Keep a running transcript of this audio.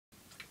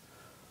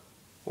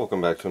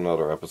Welcome back to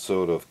another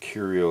episode of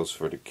Curios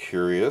for the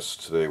Curious.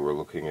 Today we're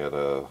looking at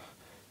a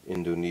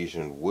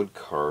Indonesian wood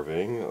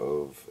carving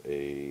of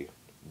a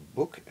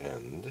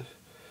bookend.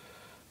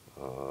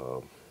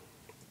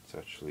 It's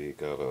actually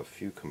got a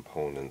few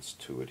components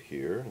to it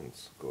here.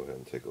 Let's go ahead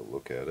and take a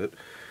look at it.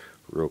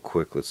 Real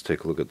quick, let's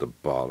take a look at the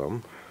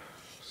bottom.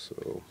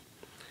 So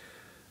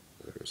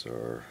there's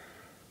our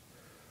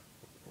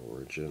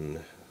origin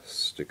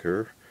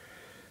sticker,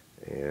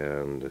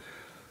 and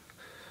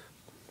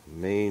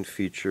main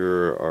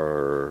feature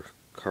are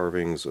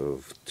carvings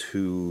of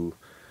two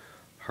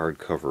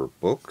hardcover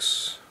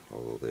books,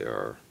 although they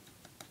are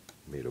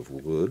made of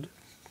wood.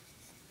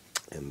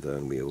 And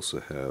then we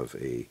also have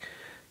a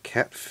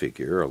cat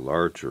figure, a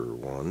larger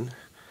one,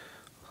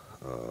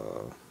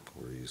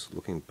 where he's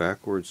looking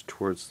backwards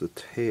towards the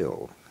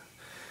tail,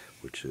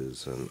 which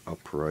is an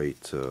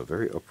upright,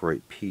 very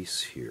upright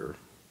piece here.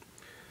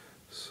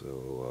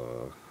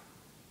 So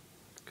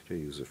could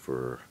use it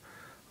for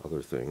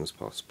other things,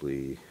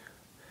 possibly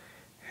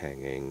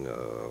hanging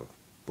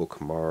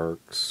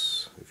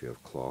bookmarks if you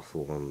have cloth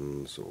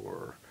ones,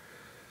 or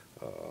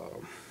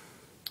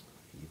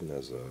even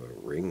as a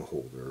ring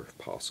holder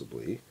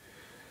possibly.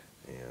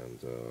 And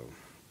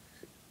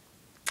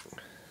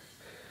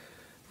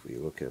if we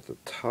look at the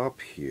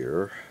top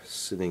here,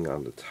 sitting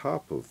on the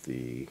top of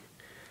the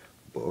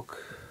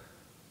book,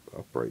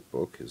 upright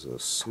book, is a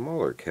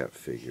smaller cat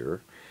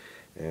figure.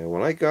 And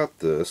when I got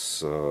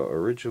this,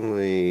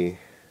 originally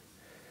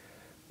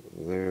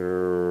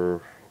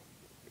there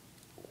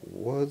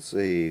was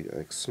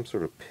some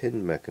sort of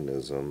pin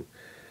mechanism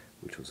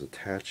which was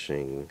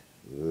attaching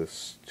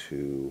this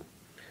to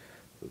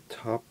the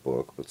top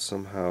book, but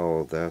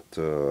somehow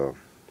that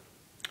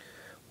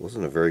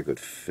wasn't a very good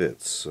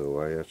fit, so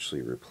I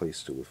actually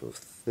replaced it with a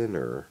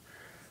thinner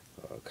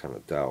kind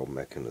of dowel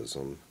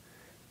mechanism,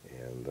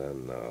 and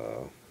then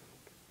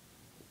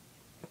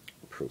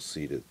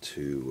proceeded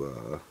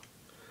to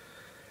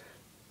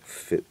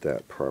fit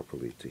that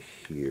properly to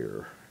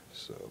here.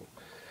 So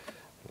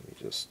let me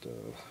just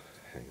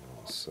hang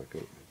on a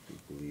second.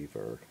 I believe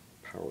our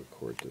power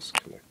cord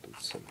disconnected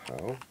somehow.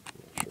 I'm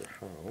not sure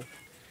how.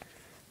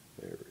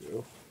 There we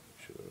go.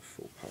 Should have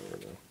full power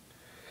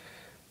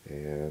now.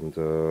 And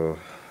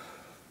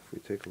if we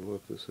take a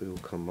look, this will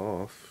come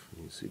off.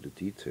 You can see the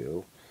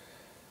detail.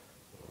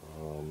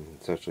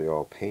 It's actually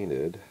all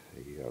painted.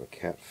 You got a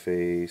cat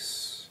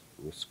face,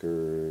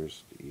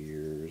 whiskers,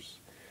 ears,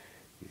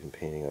 even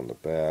painting on the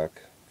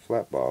back,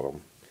 flat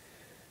bottom,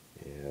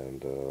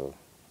 and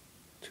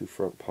two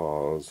front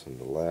paws in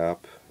the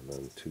lap, and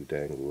then two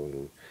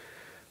dangling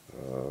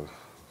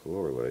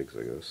lower legs,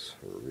 I guess,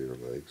 or rear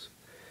legs.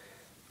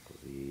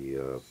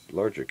 The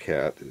larger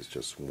cat is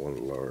just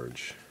one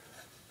large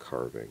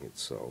carving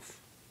itself.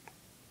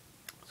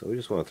 So we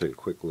just want to take a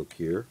quick look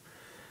here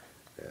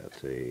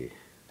at a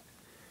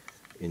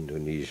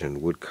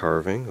Indonesian wood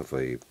carving of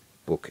a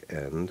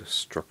bookend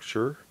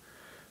structure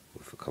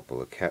with a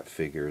couple of cat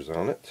figures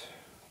on it,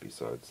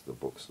 besides the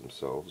books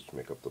themselves which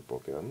make up the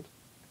bookend.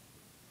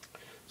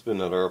 It's been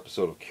another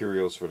episode of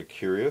Curios for the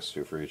Curious.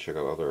 Feel free to check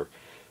out other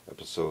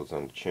episodes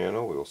on the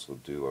channel. We also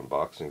do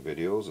unboxing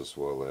videos as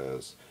well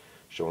as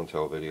show and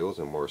tell videos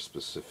and more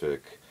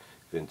specific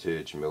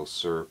vintage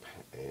milsurp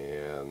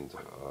and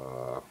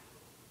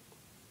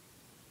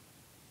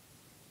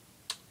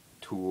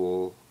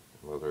tool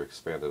and other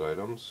expanded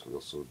items. We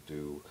also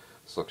do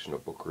a selection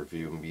of book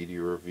review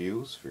media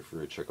reviews. Feel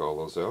free to check all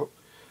those out.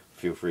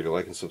 Feel free to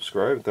like and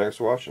subscribe, and thanks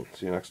for watching.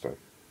 See you next time.